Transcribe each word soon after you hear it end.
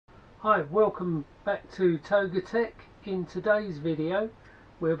Hi, welcome back to Togatech. In today's video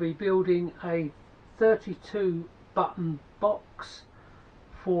we'll be building a 32 button box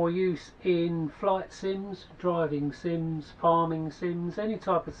for use in flight sims, driving sims, farming sims, any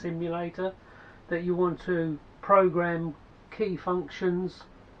type of simulator that you want to program key functions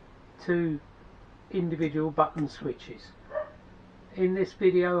to individual button switches. In this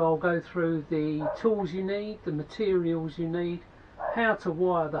video I'll go through the tools you need, the materials you need, how to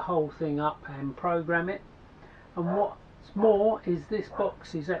wire the whole thing up and program it, and what's more is this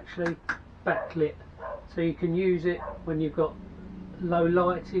box is actually backlit, so you can use it when you've got low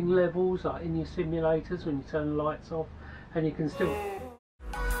lighting levels, like in your simulators when you turn the lights off, and you can still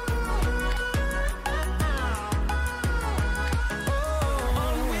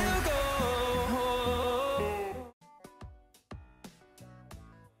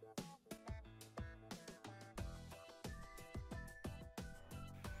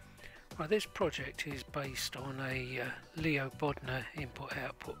Right, this project is based on a Leo Bodnar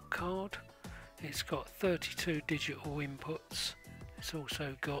input-output card. It's got 32 digital inputs. It's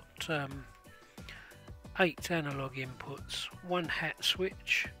also got 8 analog inputs, 1 hat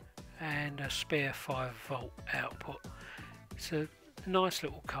switch and a spare 5-volt output. It's a nice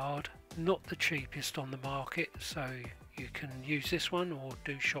little card, not the cheapest on the market, so you can use this one or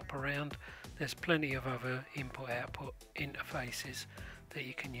do shop around. There's plenty of other input-output interfaces that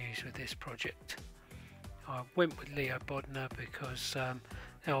you can use with this project. I went with Leo Bodnar because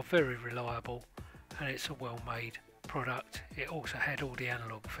they are very reliable and it's a well-made product. It also had all the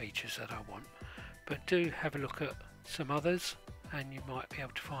analog features that I want, but do have a look at some others and you might be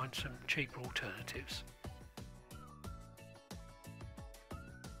able to find some cheaper alternatives.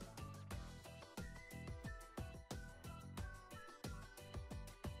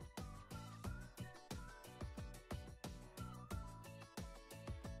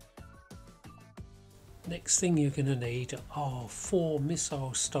 Next thing you're going to need are 4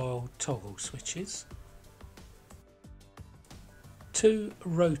 missile style toggle switches, 2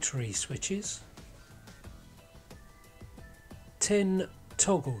 rotary switches, 10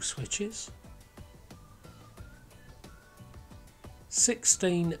 toggle switches,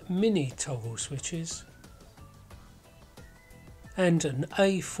 16 mini toggle switches, and an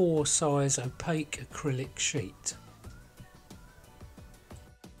A4 size opaque acrylic sheet.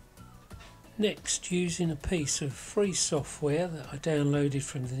 Next, using a piece of free software that I downloaded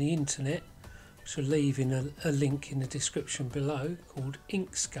from the internet, which I'll leave in a link in the description below, called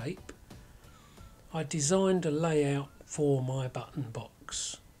Inkscape, I designed a layout for my button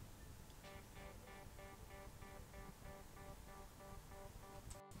box.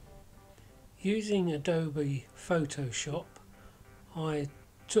 Using Adobe Photoshop, I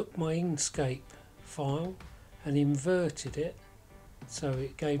took my Inkscape file and inverted it, so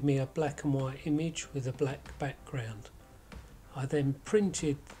it gave me a black and white image with a black background. I then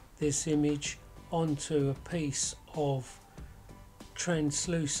printed this image onto a piece of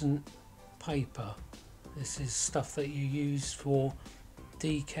translucent paper. This is stuff that you use for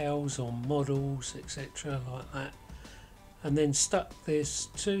decals on models, etc., like that, and then stuck this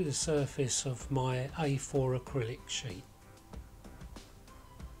to the surface of my A4 acrylic sheet.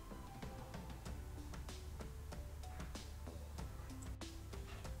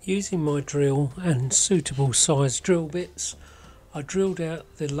 Using my drill and suitable sized drill bits, I drilled out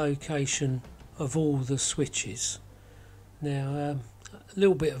the location of all the switches. Now, a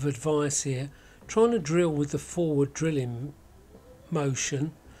little bit of advice here: trying to drill with the forward drilling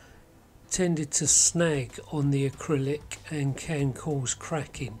motion tended to snag on the acrylic and can cause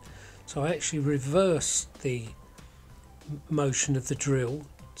cracking. So I actually reversed the motion of the drill,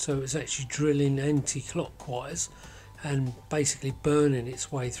 so it was actually drilling anti-clockwise and basically burning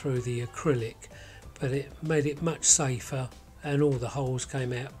its way through the acrylic, but it made it much safer and all the holes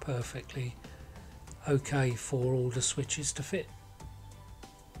came out perfectly okay for all the switches to fit.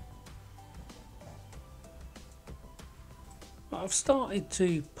 I've started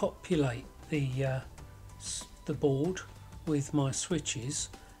to populate the board with my switches,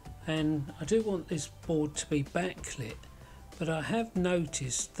 and I do want this board to be backlit, but I have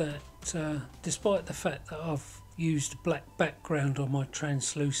noticed that despite the fact that I've used a black background on my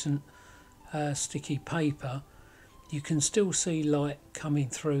translucent sticky paper, you can still see light coming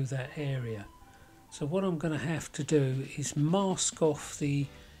through that area. So what I'm going to have to do is mask off the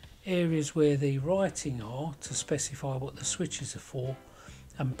areas where the writing are to specify what the switches are for,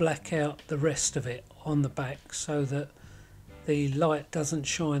 and black out the rest of it on the back so that the light doesn't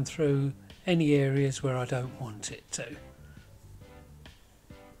shine through any areas where I don't want it to.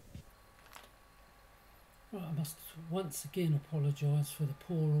 Right, I must once again apologise for the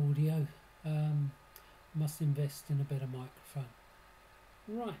poor audio. Must invest in a better microphone.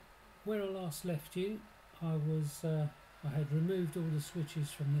 Right, where I last left you, I had removed all the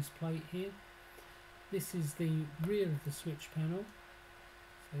switches from this plate here. This is the rear of the switch panel.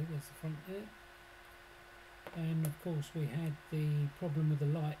 So there's the front there. And of course we had the problem with the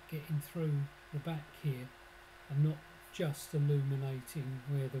light getting through the back here and not just illuminating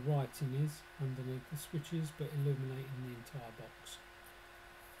where the writing is underneath the switches, but illuminating the entire box.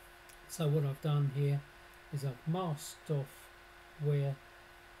 So what I've done here is I've masked off where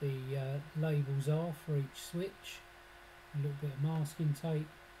the labels are for each switch, a little bit of masking tape,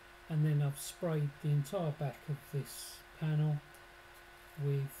 and then I've sprayed the entire back of this panel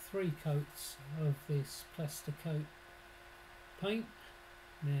with 3 coats of this Plasticoat paint.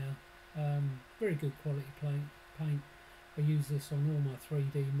 Now, very good quality paint. I use this on all my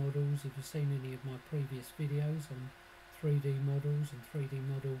 3D models. If you've seen any of my previous videos on 3D models and 3D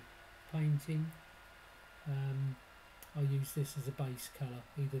model painting, I use this as a base colour,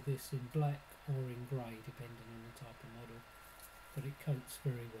 either this in black or in grey, depending on the type of model, but it coats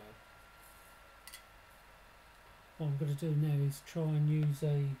very well. What I'm going to do now is try and use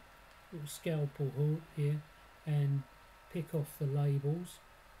a little scalpel here and pick off the labels,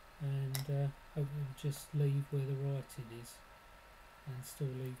 and hopefully just leave where the writing is and still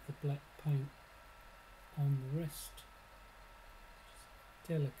leave the black paint on the rest. Just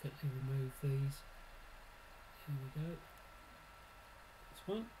delicately remove these. Here we go. This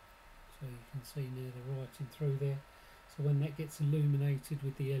one. So you can see now the writing through there. So when that gets illuminated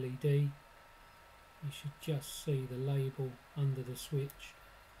with the LED, you should just see the label under the switch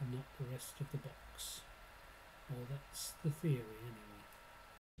and not the rest of the box. Or that's the theory anyway.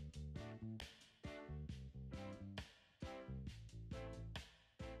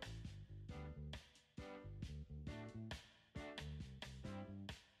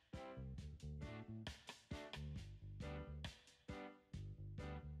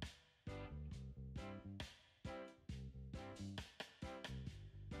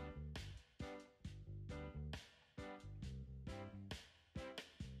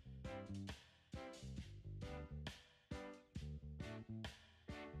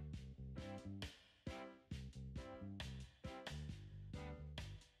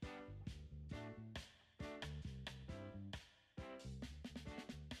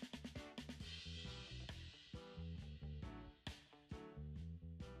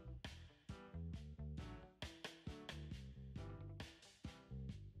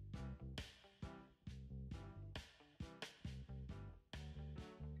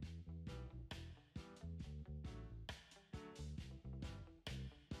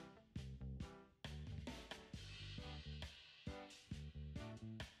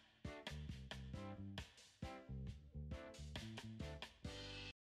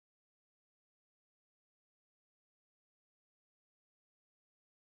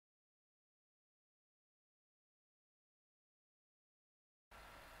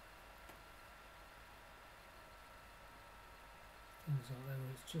 Things like that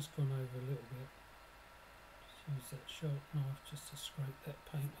where it's just gone over a little bit. Just use that sharp knife just to scrape that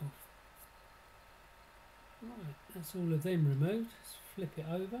paint off. Right, that's all of them removed. Let's flip it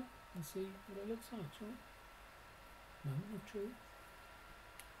over and see what it looks like, shall we? No, not true.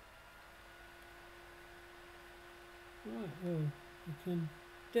 Right, well, you can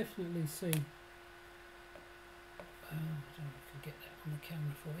definitely see, I don't know if I can get that on the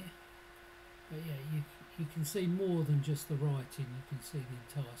camera for you. But yeah, you can see more than just the writing, you can see the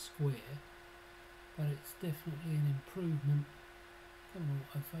entire square, but it's definitely an improvement. Come on,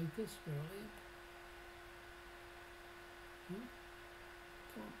 autofocus, where are you?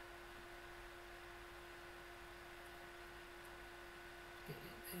 Come on. Get it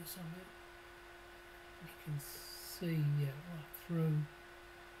there somewhere. You can see, yeah, right through.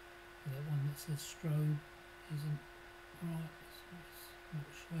 That one that says strobe isn't right. It's not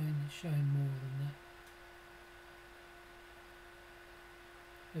showing, it's showing more than that.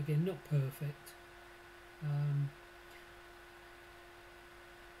 Again, not perfect,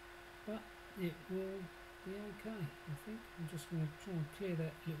 but it will be okay, I think. I'm just going to try and clear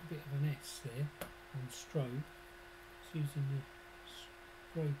that little bit of an S there on strobe, just using the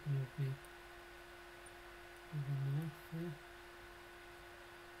scraping of the knife there.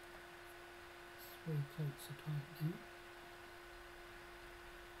 3 coats of paint now.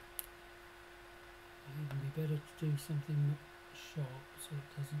 It would even be better to do something sharp so it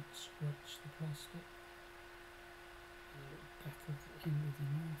doesn't scratch the plastic. Back of the end of the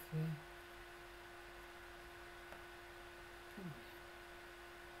knife there. Come on.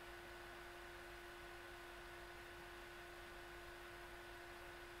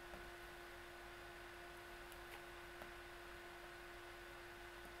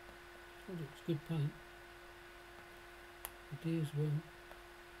 Project's good paint. Adheres well.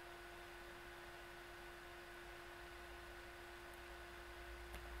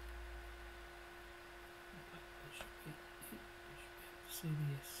 That should be it. I should be able to see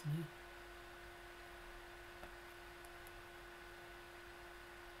the S now.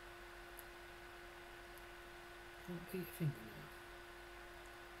 Can't beat your finger now.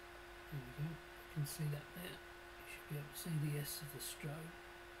 There we go. You can see that there. You should be able to see the S of the strobe.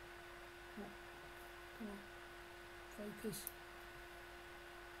 Oh, come on. Focus.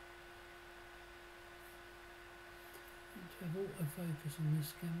 Need to have autofocus on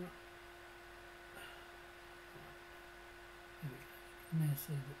this camera. There we go. You can now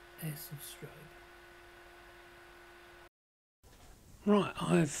see the S of strobe. Right,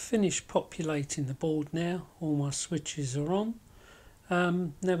 I've finished populating the board now. All my switches are on.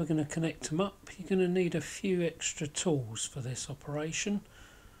 Now we're going to connect them up. You're going to need a few extra tools for this operation.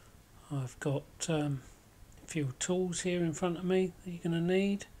 I've got a few tools here in front of me that you're going to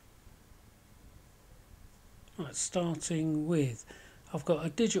need. Right, starting with, I've got a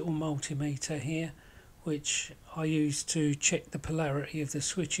digital multimeter here which I use to check the polarity of the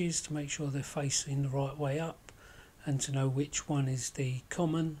switches to make sure they're facing the right way up and to know which one is the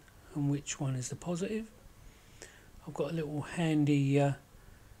common and which one is the positive. I've got a little handy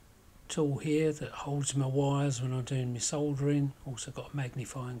tool here that holds my wires when I'm doing my soldering. Also got a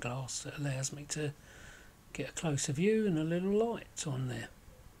magnifying glass that allows me to get a closer view and a little light on there.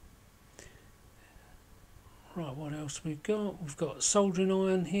 Right, what else we've got? We've got a soldering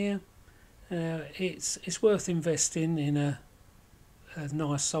iron here. It's worth investing in a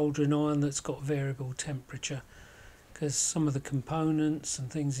nice soldering iron that's got variable temperature, because some of the components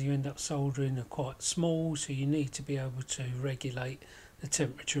and things you end up soldering are quite small, so you need to be able to regulate the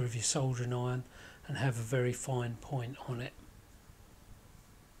temperature of your soldering iron and have a very fine point on it.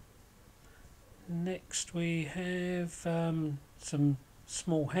 Next we have some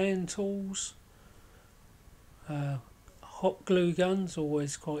small hand tools. Hot glue guns,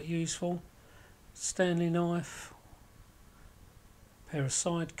 always quite useful. Stanley knife, pair of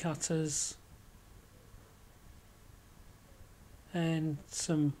side cutters, and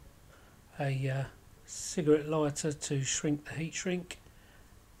a cigarette lighter to shrink the heat shrink,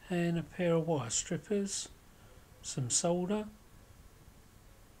 and a pair of wire strippers, some solder,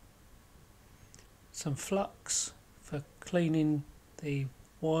 some flux for cleaning the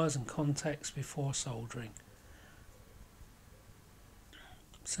wires and contacts before soldering.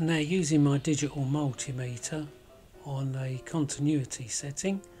 So now, using my digital multimeter on a continuity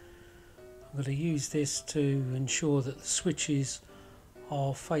setting, I'm going to use this to ensure that the switches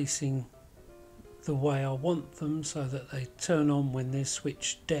are facing the way I want them, so that they turn on when they're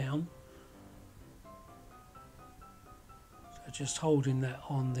switched down. So just holding that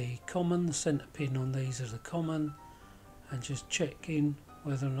on the common, the centre pin on these are the common, and just checking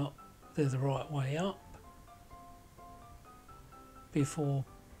whether or not they're the right way up before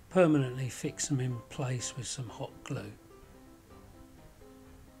permanently fix them in place with some hot glue.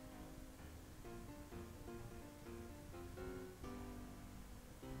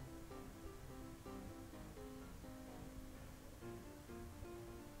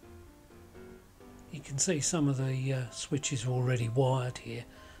 You can see some of the switches are already wired here.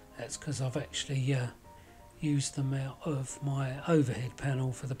 That's because I've actually used them out of my overhead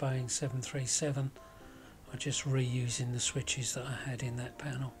panel for the Boeing 737. I'm just reusing the switches that I had in that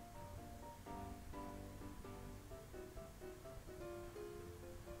panel.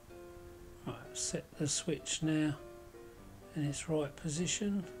 Right, set the switch now in its right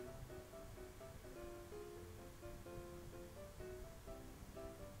position.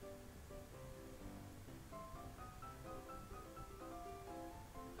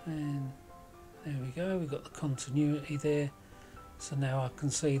 And there we go, we've got the continuity there. So now I can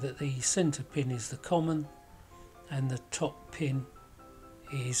see that the centre pin is the common and the top pin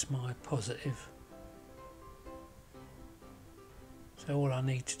is my positive. So all I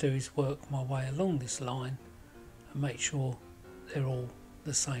need to do is work my way along this line and make sure they're all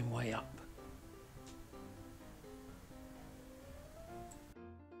the same way up.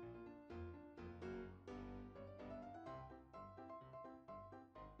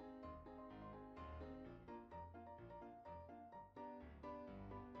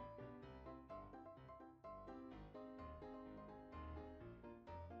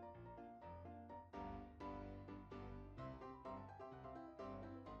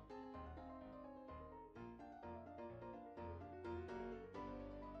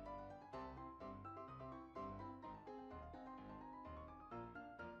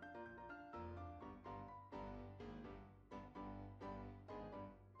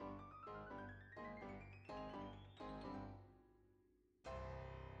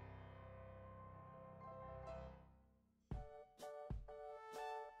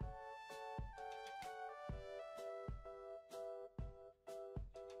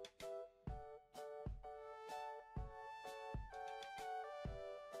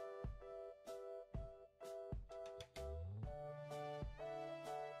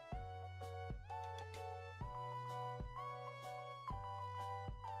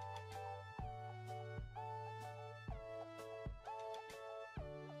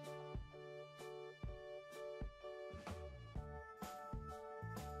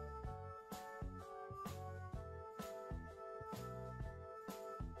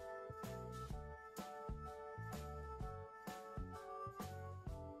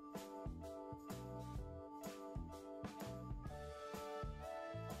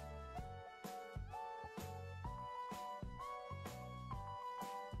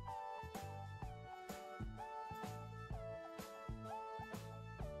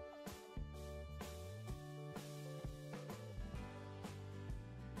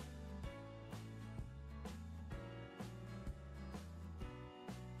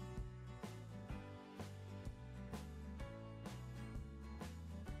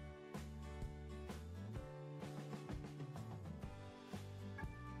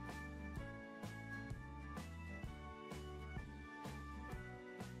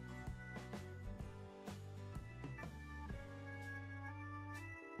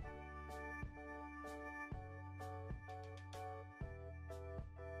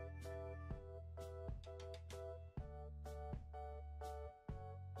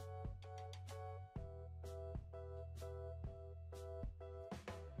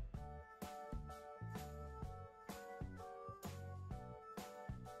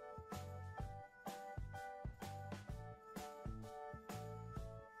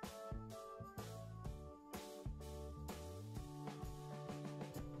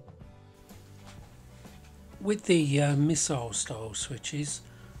 With the missile style switches,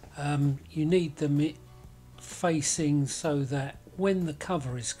 you need them facing so that when the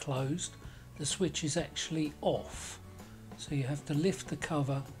cover is closed, the switch is actually off. So you have to lift the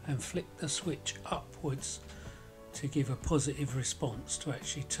cover and flick the switch upwards to give a positive response to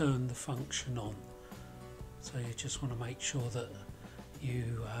actually turn the function on. So you just want to make sure that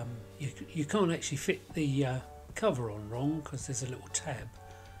you can't actually fit the cover on wrong because there's a little tab,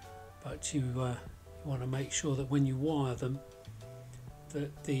 but you want to make sure that when you wire them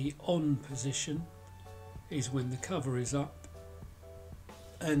that the on position is when the cover is up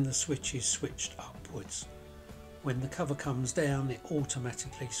and the switch is switched upwards. When the cover comes down, it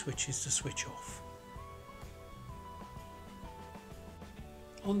automatically switches to switch off.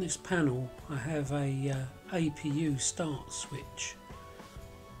 On this panel I have a APU start switch,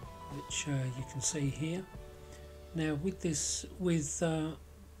 which you can see here. Now with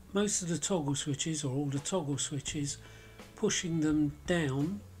most of the toggle switches, or all the toggle switches, pushing them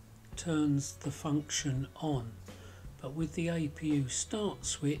down turns the function on, but with the APU start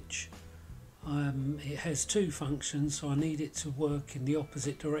switch it has two functions, so I need it to work in the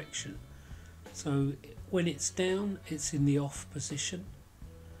opposite direction. So when it's down, it's in the off position,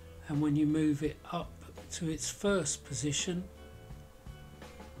 and when you move it up to its first position,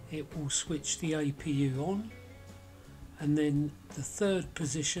 it will switch the APU on, and then the third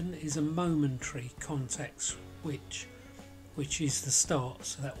position is a momentary contact switch, which is the start,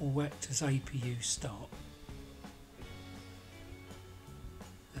 so that will act as APU start.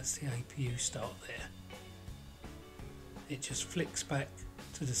 That's the APU start there. It just flicks back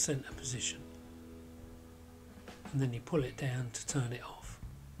to the center position, and then you pull it down to turn it off.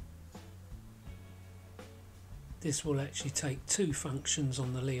 This will actually take two functions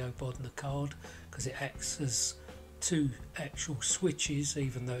on the Leo Bodnar card because it acts as two actual switches,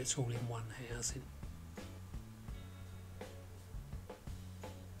 even though it's all in one housing.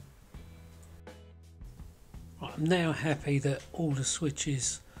 Right, I'm now happy that all the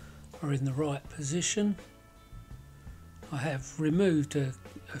switches are in the right position. I have removed a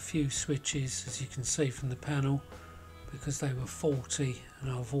few switches, as you can see from the panel, because they were faulty,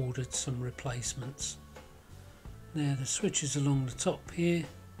 and I've ordered some replacements. Now the switches along the top here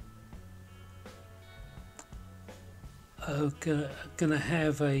are going to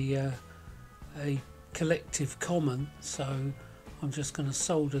have a collective common, so I'm just going to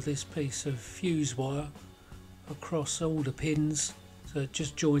solder this piece of fuse wire across all the pins so it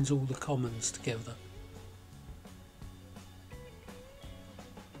just joins all the commons together.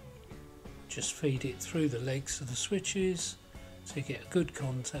 Just feed it through the legs of the switches so you get a good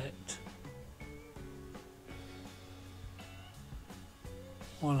contact.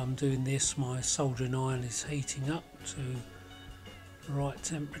 While I'm doing this, my soldering iron is heating up to the right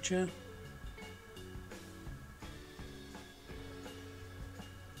temperature.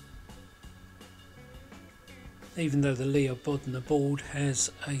 Even though the Leo Bodnar board has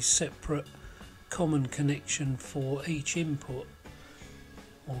a separate common connection for each input,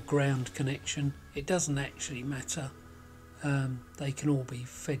 or ground connection, it doesn't actually matter. They can all be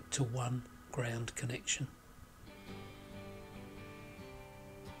fed to one ground connection.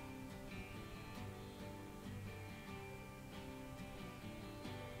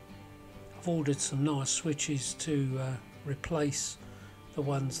 I've ordered some nice switches to replace the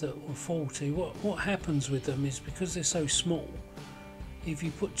ones that were faulty. What happens with them is, because they're so small, if you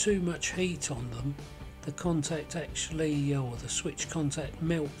put too much heat on them, the contact actually, or the switch contact,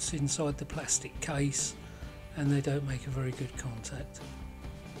 melts inside the plastic case and they don't make a very good contact.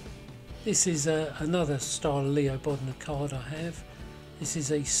 This is another style Leo Bodnar card I have. This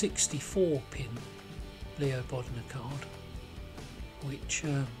is a 64 pin Leo Bodnar card, which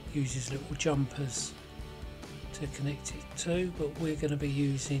uses little jumpers to connect it to, but we're going to be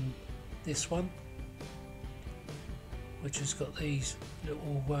using this one, which has got these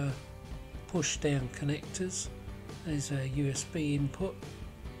little push down connectors. There's a USB input,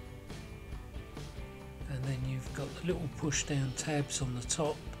 and then you've got the little push down tabs on the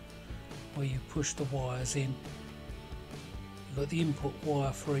top where you push the wires in. You've got the input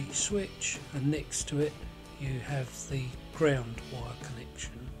wire for each switch, and next to it you have the ground wire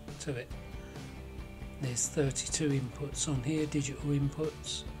connection to it. There's 32 inputs on here, digital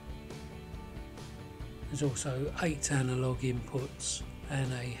inputs. There's also 8 analog inputs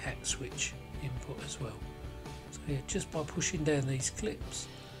and a hat switch input as well. So yeah, just by pushing down these clips,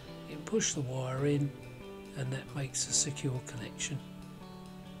 you can push the wire in, and that makes a secure connection.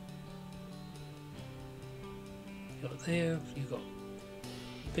 You've got there, you've got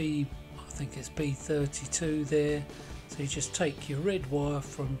I think it's B32 there. So you just take your red wire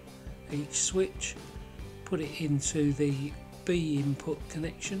from each switch, put it into the B input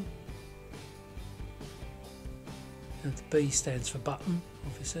connection. And the B stands for button,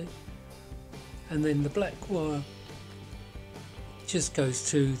 obviously. And then the black wire just goes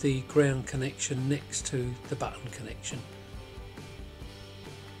to the ground connection next to the button connection.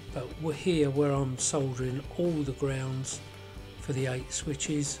 But here, where I'm soldering all the grounds for the 8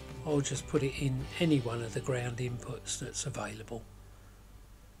 switches, I'll just put it in any one of the ground inputs that's available.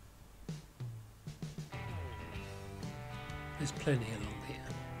 There's plenty along here.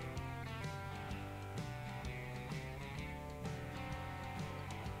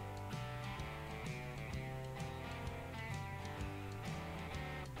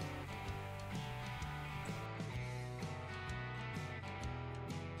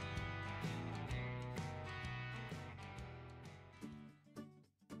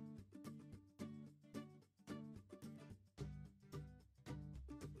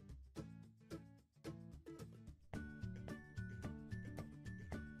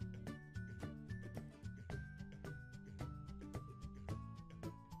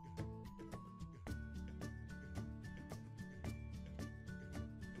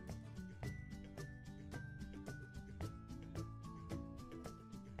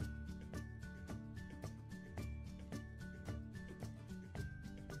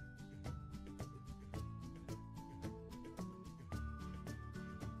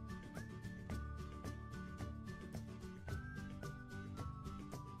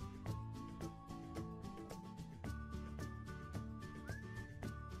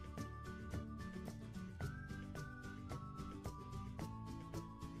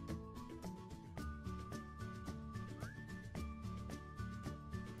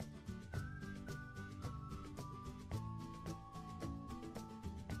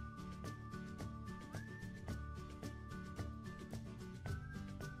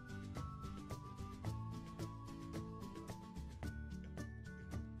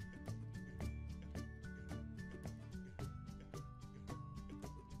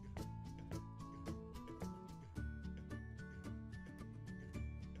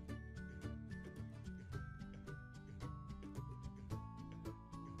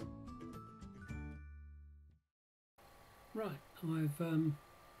 Right, I've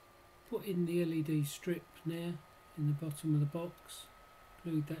put in the LED strip now in the bottom of the box,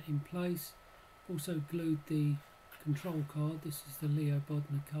 glued that in place, also glued the control card. This is the Leo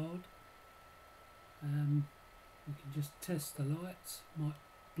Bodmer card. We can just test the lights, might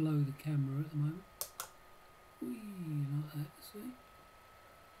blow the camera at the moment. Whee, like that, see?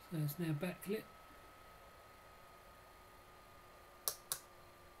 So it's now backlit.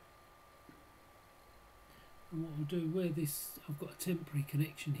 And what I'll do, where this, I've got a temporary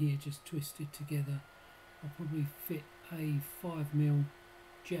connection here just twisted together, I'll probably fit a 5mm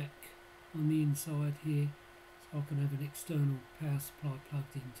jack on the inside here so I can have an external power supply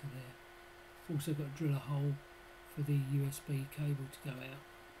plugged into there. I've also got to drill a hole for the USB cable to go out.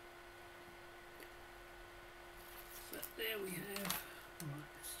 But there we have, right,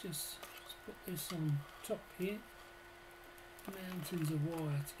 let's just put this on top here. Mountains of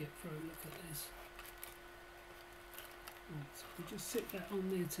wire to get through, look at this. Right, so we'll just sit that on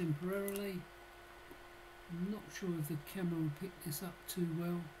there temporarily. I'm not sure if the camera will pick this up too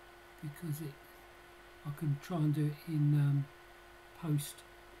well because I can try and do it in post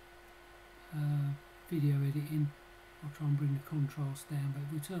video editing. I'll try and bring the contrast down, but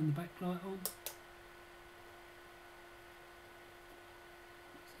if we turn the backlight on,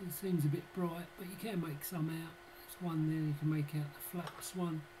 so it seems a bit bright, but you can make some out. There's one there, you can make out the flaps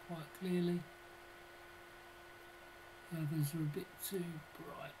one quite clearly. The others are a bit too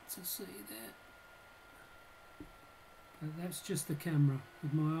bright to see there. But that's just the camera.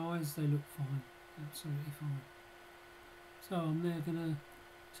 With my eyes they look fine, absolutely fine. So I'm now going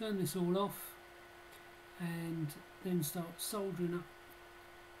to turn this all off and then start soldering up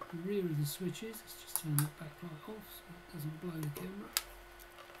the rear of the switches. Let's just turn that backlight off so it doesn't blow the camera.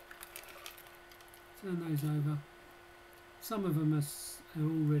 Turn those over. Some of them are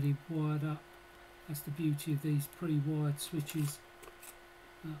already wired up. That's the beauty of these pre-wired switches.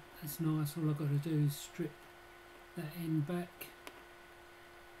 That's nice. All I've got to do is strip that end back.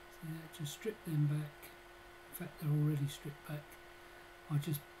 So just strip them back. In fact, they're already stripped back. I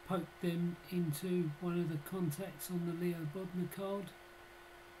just poke them into one of the contacts on the Leo Bodmer card.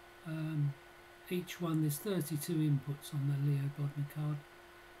 Each one, there's 32 inputs on the Leo Bodmer card,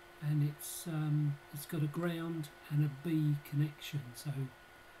 and it's got a ground and a B connection. So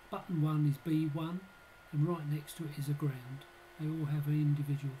button 1 is B1 and right next to it is a ground. They all have an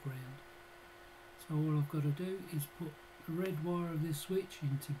individual ground. So all I've got to do is put the red wire of this switch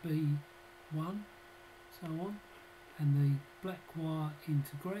into B1. So so on, and the black wire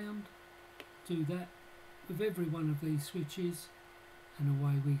into ground. Do that with every one of these switches and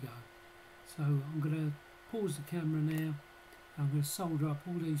away we go. So I'm going to pause the camera now. I'm going to solder up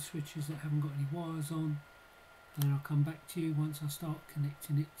all these switches that haven't got any wires on, and then I'll come back to you once I start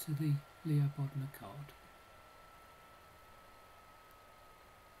connecting it to the Leo Bodmer card.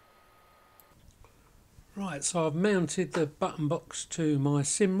 Right, so I've mounted the button box to my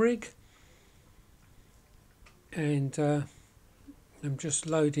sim rig, and I'm just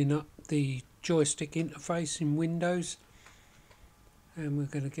loading up the joystick interface in Windows, and we're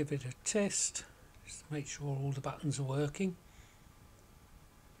going to give it a test just to make sure all the buttons are working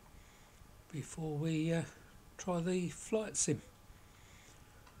before we try the flight sim.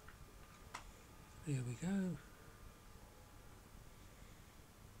 There we go.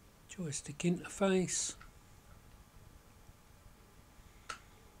 Joystick interface.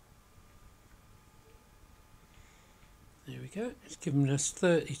 There we go. It's given us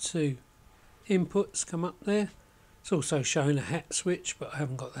 32 inputs come up there. It's also showing a hat switch, but I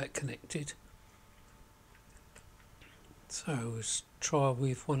haven't got that connected. So let's try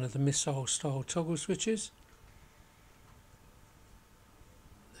with one of the missile style toggle switches.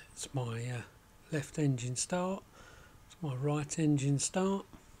 That's my left engine start. It's my right engine start.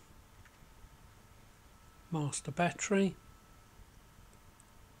 Master battery.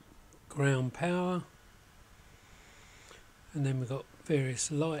 Ground power. And then we've got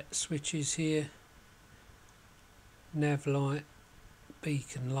various light switches here. Nav light,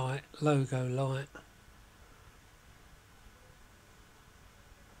 beacon light, logo light.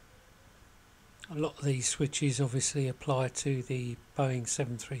 A lot of these switches obviously apply to the Boeing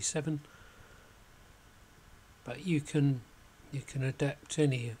 737, but you can adapt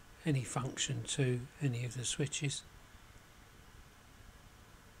any function to any of the switches.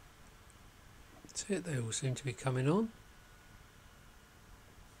 That's it, they all seem to be coming on.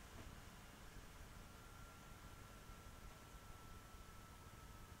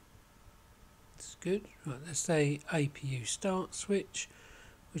 Good. Right, that's the APU start switch,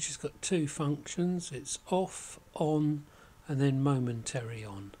 which has got two functions. It's off, on, and then momentary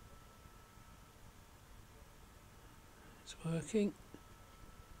on. It's working.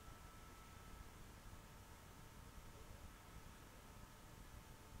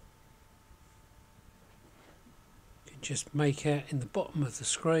 You can just make out in the bottom of the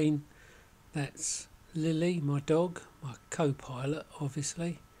screen, that's Lily, my dog, my co-pilot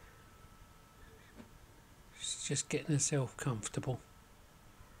obviously. She's just getting herself comfortable.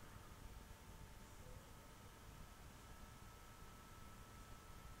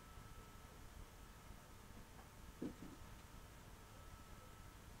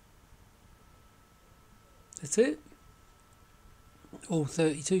 That's it. All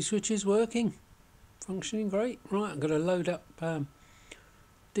 32 switches working, functioning great. Right, I'm going to load up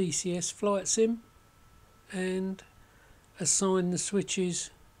DCS Flight Sim and assign the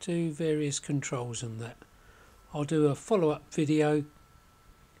switches to various controls on that. I'll do a follow-up video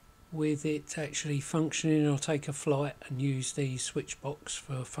with it actually functioning. I'll take a flight and use the switch box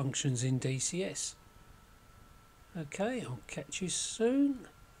for functions in DCS. Okay, I'll catch you soon.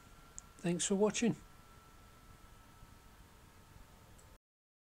 Thanks for watching.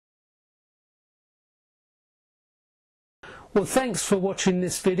 Well, thanks for watching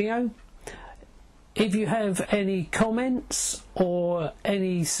this video. If you have any comments or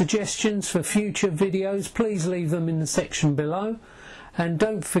any suggestions for future videos, please leave them in the section below. And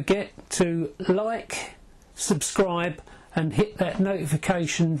don't forget to like, subscribe and hit that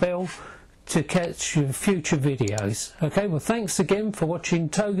notification bell to catch your future videos. Okay, well thanks again for watching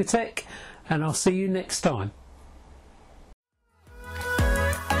Togatech, and I'll see you next time.